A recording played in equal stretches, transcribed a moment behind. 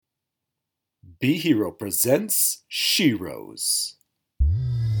Be Hero presents Sheroes.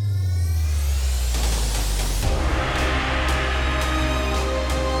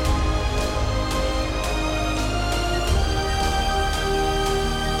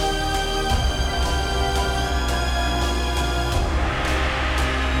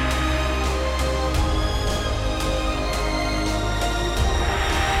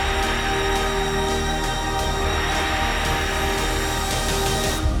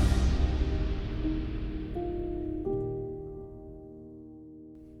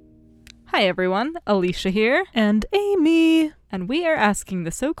 Hi everyone, Alicia here, And Amy. and we are asking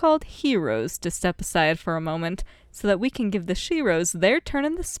the so-called heroes to step aside for a moment so that we can give the Sheroes their turn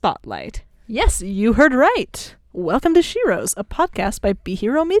in the spotlight. Yes, you heard right. Welcome to Sheroes, a podcast by Be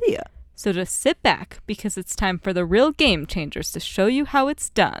Hero Media. So just sit back, because it's time for the real game changers to show you how it's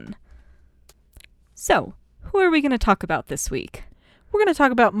done. So, who are we going to talk about this week? We're going to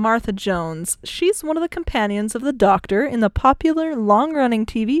talk about Martha Jones. She's one of the companions of the Doctor in the popular long-running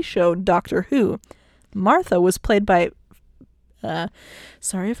TV show Doctor Who. Martha was played by,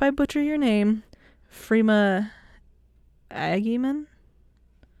 sorry if I butcher your name, Freema Agyeman?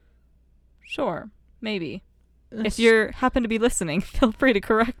 Sure, maybe. If you happen to be listening, feel free to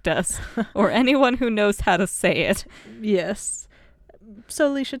correct us, or anyone who knows how to say it. Yes. So,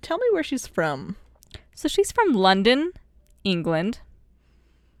 Alicia, tell me where she's from. So she's from London, England,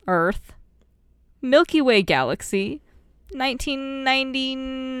 Earth, Milky Way galaxy,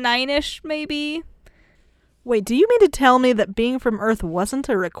 1999-ish maybe? Wait, do you mean to tell me that being from Earth wasn't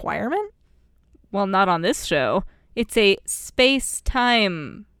a requirement? Well, not on this show. It's a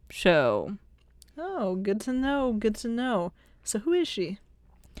space-time show. Oh, good to know, good to know. So who is she?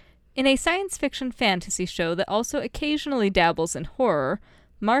 In a science fiction fantasy show that also occasionally dabbles in horror,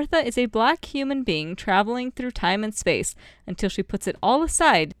 Martha is a black human being traveling through time and space until she puts it all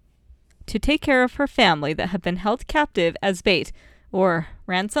aside to take care of her family that have been held captive as bait, or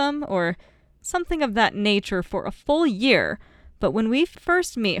ransom, or something of that nature for a full year. But when we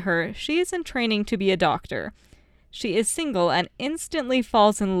first meet her, she is in training to be a doctor. She is single and instantly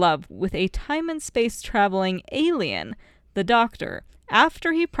falls in love with a time and space traveling alien, the Doctor,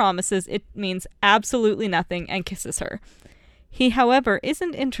 after he promises it means absolutely nothing and kisses her. He, however,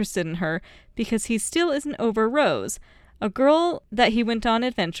 isn't interested in her because he still isn't over Rose, a girl that he went on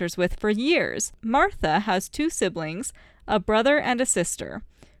adventures with for years. Martha has two siblings, a brother and a sister.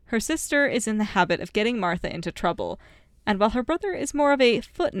 Her sister is in the habit of getting Martha into trouble, and while her brother is more of a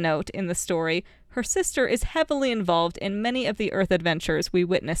footnote in the story, her sister is heavily involved in many of the Earth adventures we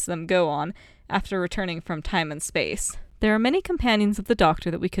witness them go on after returning from time and space. There are many companions of the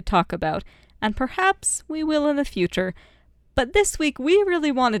Doctor that we could talk about, and perhaps we will in the future. But this week, we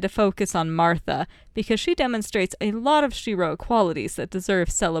really wanted to focus on Martha because she demonstrates a lot of Shero qualities that deserve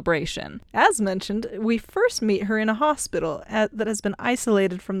celebration. As mentioned, we first meet her in a hospital that has been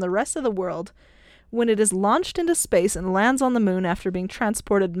isolated from the rest of the world when it is launched into space and lands on the moon after being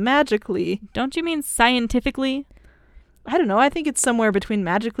transported magically. Don't you mean scientifically? I don't know, I think it's somewhere between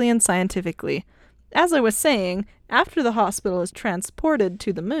magically and scientifically. As I was saying, after the hospital is transported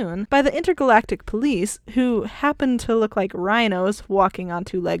to the moon by the intergalactic police, who happen to look like rhinos walking on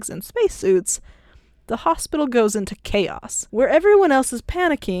two legs in spacesuits, the hospital goes into chaos. Where everyone else is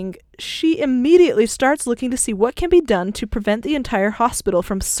panicking, she immediately starts looking to see what can be done to prevent the entire hospital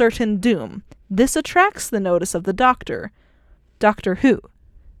from certain doom. This attracts the notice of the Doctor, Doctor Who,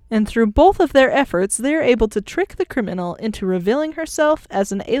 and through both of their efforts, they are able to trick the criminal into revealing herself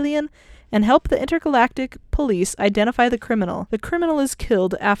as an alien and help the intergalactic police identify the criminal. The criminal is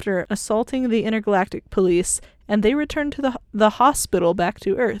killed after assaulting the intergalactic police, and they return to the hospital back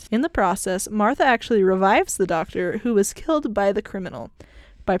to Earth. In the process, Martha actually revives the Doctor, who was killed by the criminal,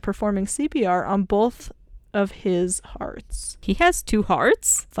 by performing CPR on both of his hearts. He has two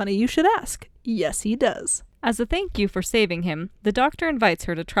hearts? Funny you should ask. Yes, he does. As a thank you for saving him, the Doctor invites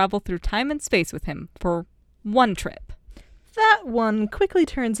her to travel through time and space with him for one trip. That one quickly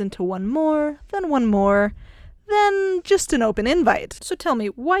turns into one more, then just an open invite. So tell me,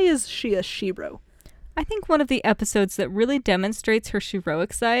 why is she a Shero? I think one of the episodes that really demonstrates her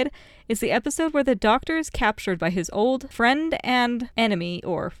heroic side is the episode where the Doctor is captured by his old friend and enemy,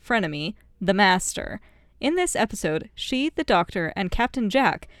 or frenemy, the Master. In this episode, she, the Doctor, and Captain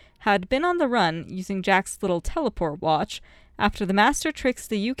Jack had been on the run using Jack's little teleport watch after the Master tricks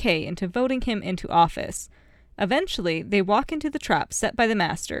the UK into voting him into office. Eventually, they walk into the trap set by the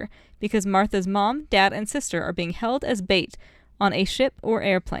Master because Martha's mom, dad, and sister are being held as bait on a ship or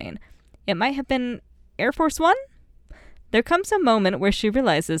airplane. It might have been Air Force One? There comes a moment where she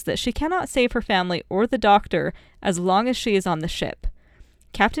realizes that she cannot save her family or the Doctor as long as she is on the ship.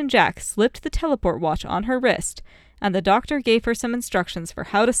 Captain Jack slipped the teleport watch on her wrist, and the doctor gave her some instructions for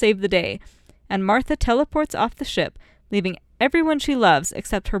how to save the day, and Martha teleports off the ship, leaving everyone she loves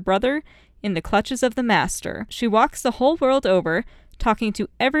except her brother in the clutches of the Master. She walks the whole world over, talking to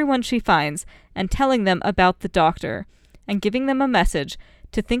everyone she finds and telling them about the doctor, and giving them a message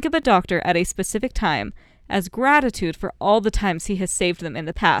to think of a doctor at a specific time as gratitude for all the times he has saved them in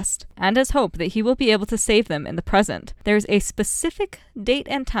the past, and as hope that he will be able to save them in the present. There's a specific date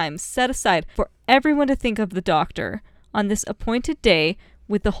and time set aside for everyone to think of the doctor on this appointed day,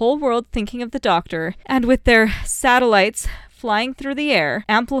 with the whole world thinking of the doctor, and with their satellites flying through the air,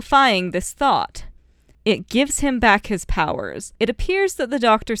 amplifying this thought. It gives him back his powers. It appears that the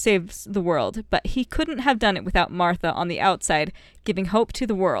doctor saves the world, but he couldn't have done it without Martha on the outside, giving hope to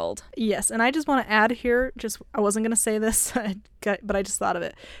the world. Yes, and I just want to add here, I wasn't going to say this, but I just thought of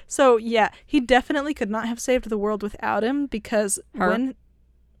it. So, yeah, he definitely could not have saved the world without him, because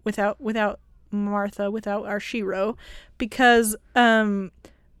without Martha, without our Shiro, because,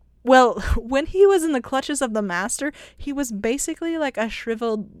 well, when he was in the clutches of the Master, he was basically like a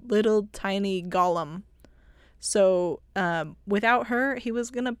shriveled little tiny golem. So, without her, he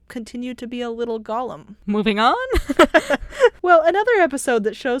was going to continue to be a little golem. Moving on. Well, another episode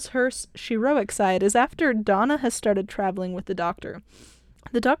that shows her heroic side is after Donna has started traveling with the doctor.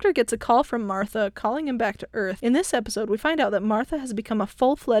 The doctor gets a call from Martha calling him back to Earth. In this episode, we find out that Martha has become a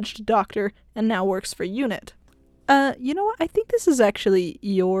full-fledged doctor and now works for UNIT. You know what? I think this is actually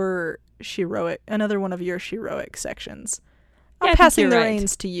another one of your heroic sections. I'm passing the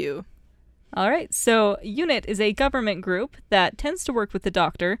reins to you. All right, so UNIT is a government group that tends to work with the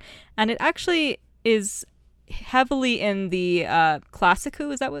doctor, and it actually is heavily in the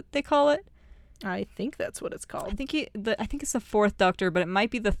Classicu, is that what they call it? I think that's what it's called. I think it's the fourth doctor, but it might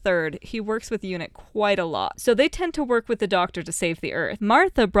be the third. He works with UNIT quite a lot. So they tend to work with the doctor to save the Earth.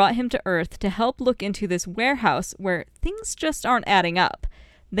 Martha brought him to Earth to help look into this warehouse where things just aren't adding up.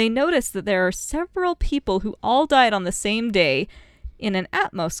 They notice that there are several people who all died on the same day in an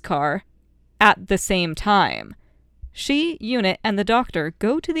Atmos car at the same time. She, UNIT, and the doctor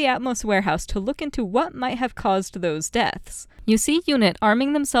go to the Atmos warehouse to look into what might have caused those deaths. You see UNIT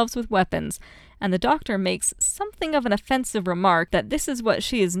arming themselves with weapons, and the doctor makes something of an offensive remark that this is what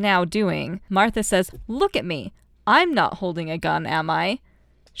she is now doing. Martha says, "Look at me. I'm not holding a gun, am I?"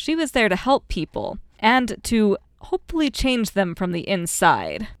 She was there to help people, and to hopefully change them from the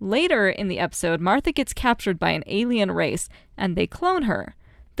inside. Later in the episode, Martha gets captured by an alien race, and they clone her.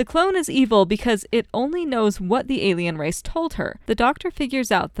 The clone is evil because it only knows what the alien race told her. The doctor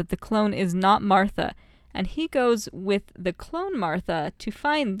figures out that the clone is not Martha, and he goes with the clone Martha to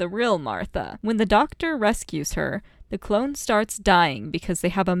find the real Martha. When the doctor rescues her, the clone starts dying because they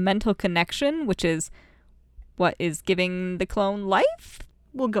have a mental connection, which is what is giving the clone life?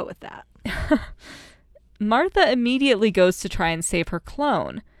 We'll go with that. Martha immediately goes to try and save her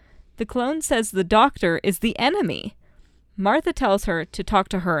clone. The clone says the doctor is the enemy. Martha tells her to talk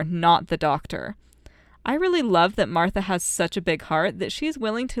to her, not the doctor. I really love that Martha has such a big heart that she's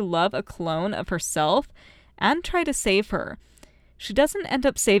willing to love a clone of herself and try to save her. She doesn't end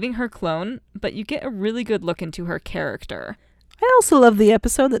up saving her clone, but you get a really good look into her character. I also love the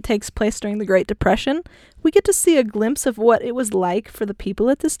episode that takes place during the Great Depression. We get to see a glimpse of what it was like for the people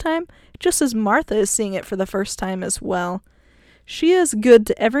at this time, just as Martha is seeing it for the first time as well. She is good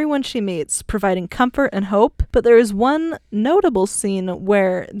to everyone she meets, providing comfort and hope, but there is one notable scene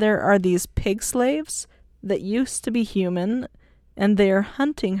where there are these pig slaves that used to be human, and they are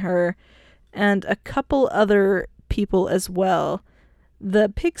hunting her and a couple other people as well.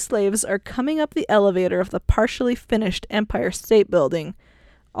 The pig slaves are coming up the elevator of the partially finished Empire State Building.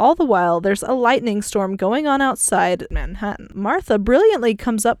 All the while, there's a lightning storm going on outside Manhattan. Martha brilliantly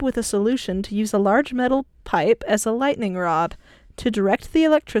comes up with a solution to use a large metal pipe as a lightning rod to direct the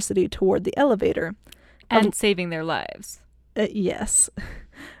electricity toward the elevator. And saving their lives. Yes.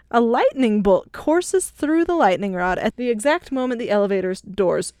 A lightning bolt courses through the lightning rod at the exact moment the elevator's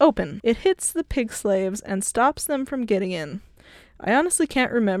doors open. It hits the pig slaves and stops them from getting in. I honestly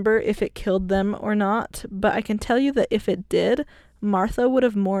can't remember if it killed them or not, but I can tell you that if it did, Martha would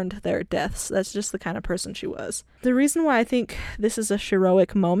have mourned their deaths. That's just the kind of person she was. The reason why I think this is a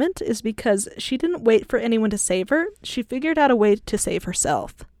heroic moment is because she didn't wait for anyone to save her. She figured out a way to save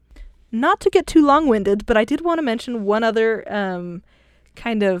herself. Not to get too long-winded, but I did want to mention one other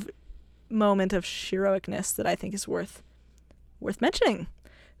kind of moment of heroicness that I think is worth mentioning.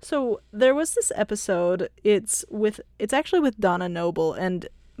 So there was this episode, it's actually with Donna Noble, and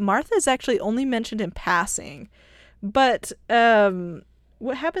Martha is actually only mentioned in passing. But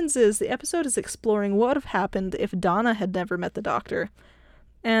what happens is the episode is exploring what would have happened if Donna had never met the doctor.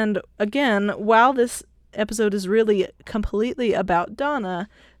 And again, while this episode is really completely about Donna,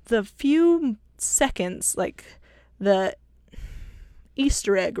 the few seconds, like the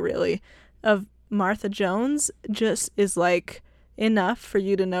Easter egg really, of Martha Jones just is like enough for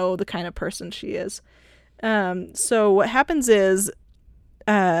you to know the kind of person she is. So what happens is,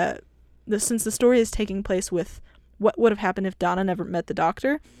 since the story is taking place with what would have happened if Donna never met the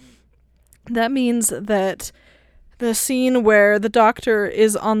doctor, that means that the scene where the doctor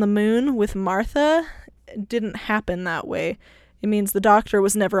is on the moon with Martha didn't happen that way. It means the doctor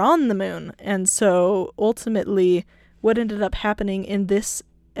was never on the moon. And so ultimately what ended up happening in this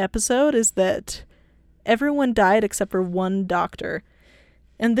episode is that everyone died except for one doctor.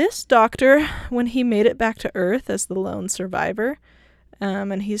 And this doctor, when he made it back to Earth as the lone survivor,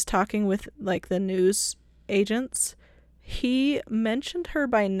 and he's talking with like the news agents, he mentioned her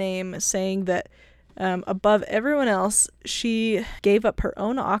by name, saying that above everyone else, she gave up her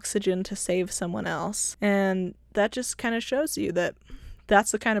own oxygen to save someone else. And that just kind of shows you that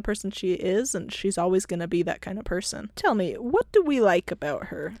that's the kind of person she is, and she's always going to be that kind of person. Tell me, what do we like about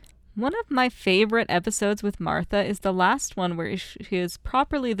her? One of my favorite episodes with Martha is the last one where she is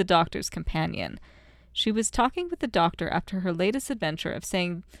properly the doctor's companion. She was talking with the doctor after her latest adventure of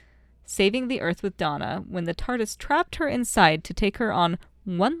saving the Earth with Donna when the TARDIS trapped her inside to take her on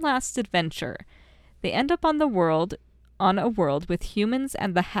one last adventure. They end up on a world with humans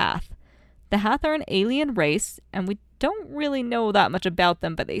and the Hath. The Hath are an alien race, and we don't really know that much about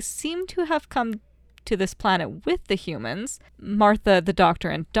them, but they seem to have come to this planet with the humans. Martha, the doctor,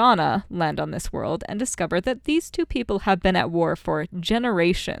 and Donna land on this world and discover that these two people have been at war for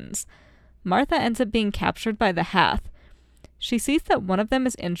generations. Martha ends up being captured by the Hath. She sees that one of them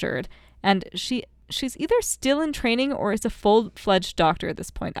is injured, and she's either still in training or is a full-fledged doctor at this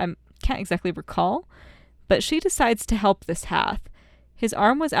point. I can't exactly recall, but she decides to help this Hath. His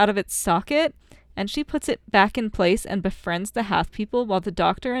arm was out of its socket, and she puts it back in place and befriends the Hath people while the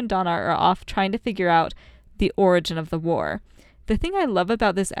doctor and Donna are off trying to figure out the origin of the war. The thing I love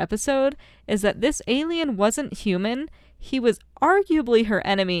about this episode is that this alien wasn't human. He was arguably her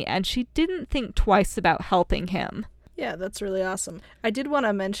enemy, and she didn't think twice about helping him. Yeah, that's really awesome. I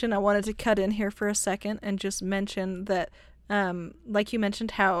wanted to cut in here for a second and just mention that, like you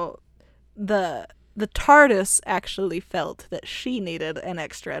mentioned, how the TARDIS actually felt that she needed an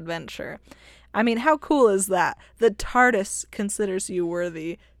extra adventure. I mean, how cool is that? The TARDIS considers you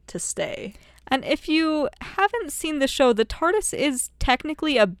worthy to stay. And if you haven't seen the show, the TARDIS is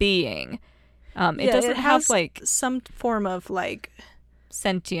technically a being. It doesn't have some form of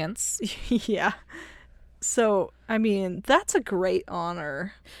sentience. Yeah. So, I mean, that's a great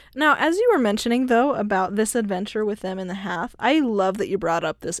honor. Now, as you were mentioning, though, about this adventure with them in the Hath, I love that you brought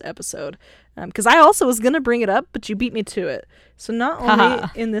up this episode. Because I also was going to bring it up, but you beat me to it. So not only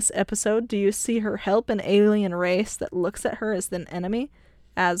in this episode do you see her help an alien race that looks at her as an enemy,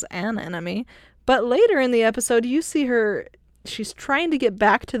 but later in the episode you see her, she's trying to get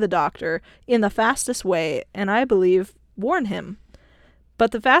back to the doctor in the fastest way, and I believe warn him.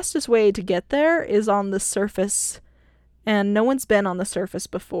 But the fastest way to get there is on the surface, and no one's been on the surface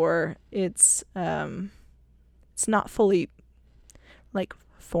before. It's not fully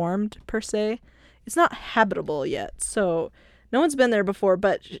formed per se. It's not habitable yet, so no one's been there before.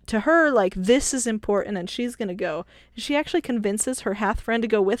 But to her, this is important, and she's gonna go. She actually convinces her Hath friend to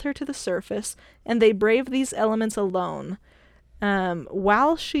go with her to the surface, and they brave these elements alone.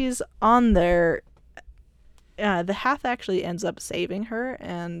 While she's on there, the Hath actually ends up saving her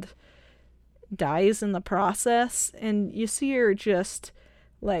and dies in the process, and you see her just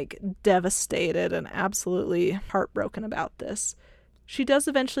devastated and absolutely heartbroken about this. She does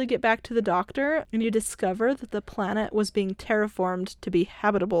eventually get back to the doctor, and you discover that the planet was being terraformed to be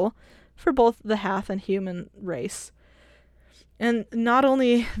habitable for both the Hath and human race. And not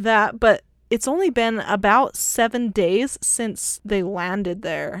only that, but it's only been about 7 days since they landed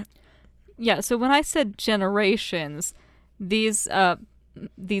there. Yeah, so when I said generations, these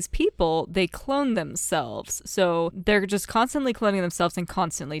people, they clone themselves. So they're just constantly cloning themselves and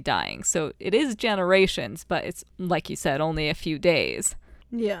constantly dying. So it is generations, but it's, like you said, only a few days.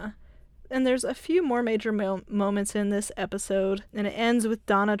 Yeah. And there's a few more major moments in this episode, and it ends with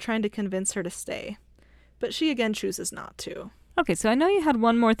Donna trying to convince her to stay. But she again chooses not to. Okay, so I know you had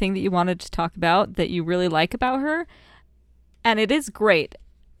one more thing that you wanted to talk about that you really like about her, and it is great.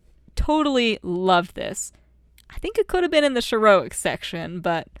 Totally loved this. I think it could have been in the heroic section,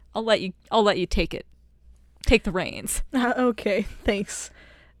 but I'll let you take the reins. Okay, thanks.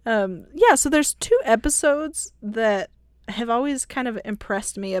 So there's 2 episodes that have always kind of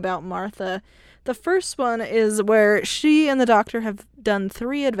impressed me about Martha. The first one is where she and the Doctor have done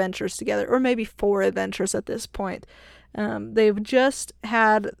 3 adventures together, or maybe 4 adventures at this point. They've just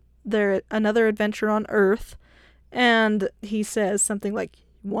had another adventure on Earth, and he says something like,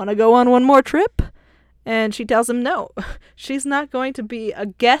 "Want to go on one more trip?" And she tells him no. She's not going to be a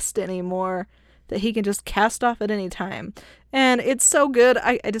guest anymore that he can just cast off at any time. And it's so good,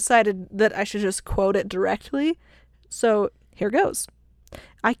 I decided that I should just quote it directly. So here goes.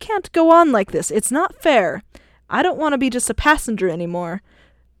 "I can't go on like this. It's not fair. I don't want to be just a passenger anymore.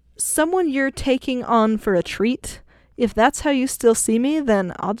 Someone you're taking on for a treat. If that's how you still see me,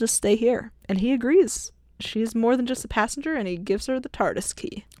 then I'll just stay here." And he agrees. She's more than just a passenger, and he gives her the TARDIS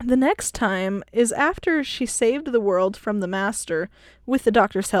key. The next time is after she saved the world from the Master with the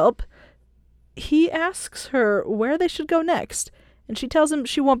Doctor's help. He asks her where they should go next, and she tells him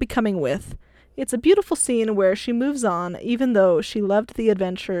she won't be coming with. It's a beautiful scene where she moves on. Even though she loved the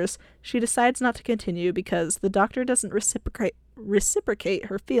adventures, she decides not to continue because the Doctor doesn't reciprocate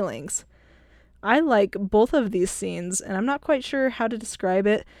her feelings. I like both of these scenes, and I'm not quite sure how to describe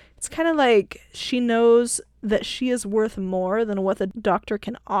it. It's kind of like she knows that she is worth more than what the Doctor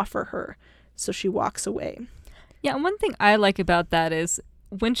can offer her, so she walks away. Yeah, and one thing I like about that is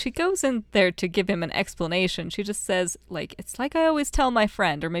when she goes in there to give him an explanation, she just says, like, "It's like I always tell my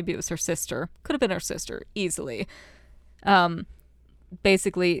friend," or maybe it was her sister. Could have been her sister, easily.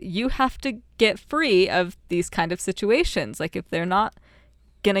 Basically, you have to get free of these kind of situations. Like, if they're not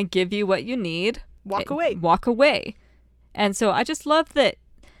gonna give you what you need, Walk away. And so I just love that,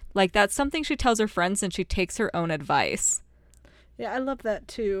 like, that's something she tells her friends, and she takes her own advice. Yeah, I love that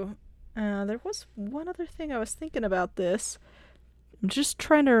too. There was one other thing I was thinking about this. I'm just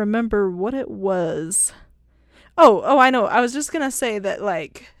trying to remember what it was. Oh, I know. I was just gonna say that,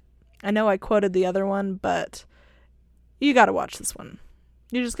 like, I know I quoted the other one, but you gotta watch this one.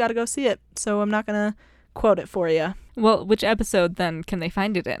 You just gotta go see it. So I'm not gonna quote it for you. Well, which episode then can they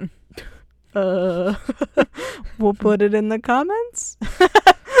find it in? We'll put it in the comments.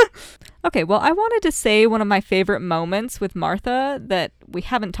 Okay, well, I wanted to say one of my favorite moments with Martha that we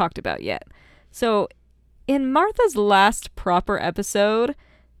haven't talked about yet. So, in Martha's last proper episode,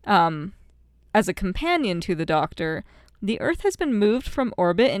 as a companion to the Doctor, the Earth has been moved from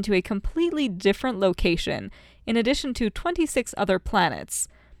orbit into a completely different location, in addition to 26 other planets.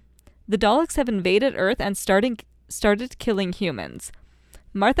 The Daleks have invaded Earth and started killing humans.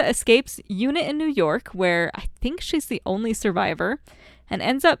 Martha escapes UNIT in New York, where I think she's the only survivor, and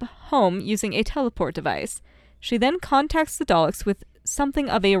ends up home using a teleport device. She then contacts the Daleks with something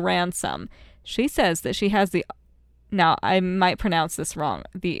of a ransom. She says that she has now I might pronounce this wrong,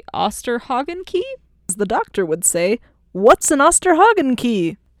 the Osterhagen key? As the Doctor would say, "What's an Osterhagen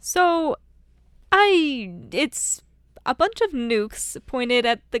key?" So, it's a bunch of nukes pointed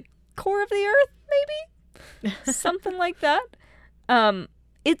at the core of the Earth, maybe? Something like that.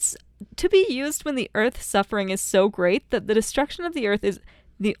 It's to be used when the Earth's suffering is so great that the destruction of the Earth is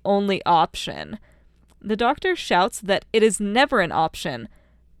the only option. The Doctor shouts that it is never an option,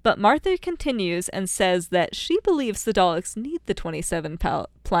 but Martha continues and says that she believes the Daleks need the 27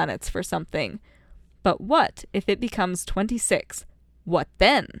 planets for something. But what if it becomes 26? What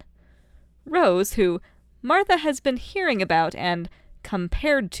then? Rose, who Martha has been hearing about and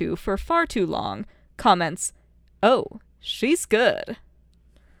compared to for far too long, comments, "Oh, she's good."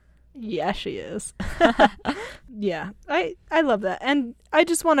 Yeah, she is. Yeah, I love that. And I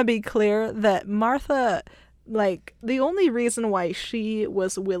just want to be clear that Martha, like, the only reason why she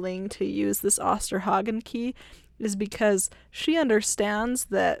was willing to use this Osterhagen key is because she understands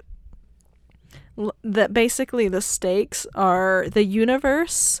that basically the stakes are the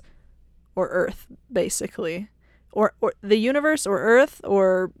universe or Earth, basically. Or the universe or Earth,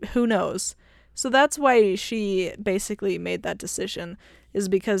 or who knows. So that's why she basically made that decision, is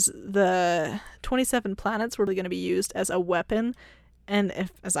because the 27 planets were going to be used as a weapon, and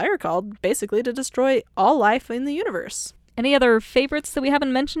as I recall, basically to destroy all life in the universe. Any other favorites that we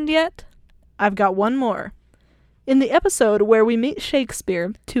haven't mentioned yet? I've got one more. In the episode where we meet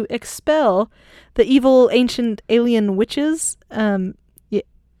Shakespeare to expel the evil ancient alien witches,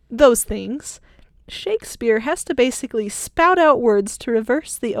 those things, Shakespeare has to basically spout out words to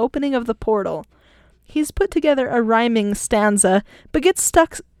reverse the opening of the portal. He's put together a rhyming stanza, but gets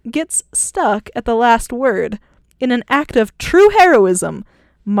stuck at the last word. In an act of true heroism,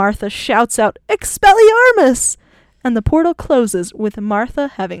 Martha shouts out, "Expelliarmus!" and the portal closes with Martha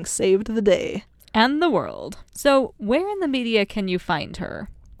having saved the day. And the world. So, where in the media can you find her?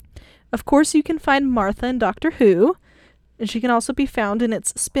 Of course, you can find Martha in Doctor Who, and she can also be found in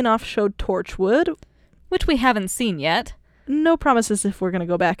its spin-off show Torchwood, which we haven't seen yet. No promises if we're going to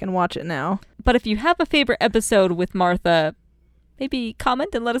go back and watch it now. But if you have a favorite episode with Martha, maybe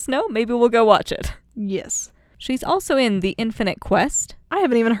comment and let us know. Maybe we'll go watch it. Yes. She's also in The Infinite Quest. I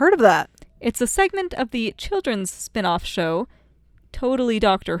haven't even heard of that. It's a segment of the children's spin-off show, Totally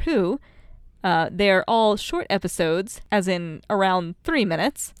Doctor Who. They're all short episodes, as in around 3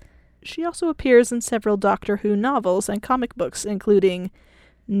 minutes. She also appears in several Doctor Who novels and comic books, including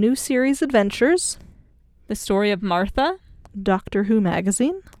New Series Adventures, The Story of Martha, Doctor Who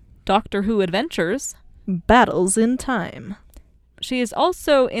Magazine, Doctor Who Adventures, Battles in Time. She is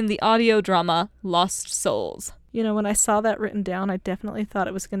also in the audio drama Lost Souls. You know, when I saw that written down, I definitely thought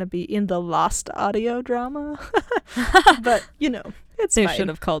it was going to be in the Lost audio drama. But, you know, it's They fine. should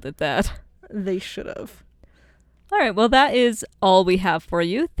have called it that. They should have. All right, well, that is all we have for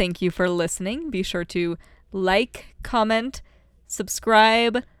you. Thank you for listening. Be sure to like, comment,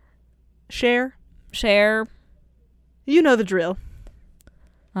 subscribe, Share. share. You know the drill.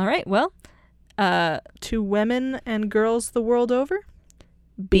 All right, well, To women and girls the world over,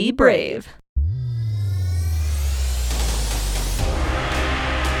 be brave.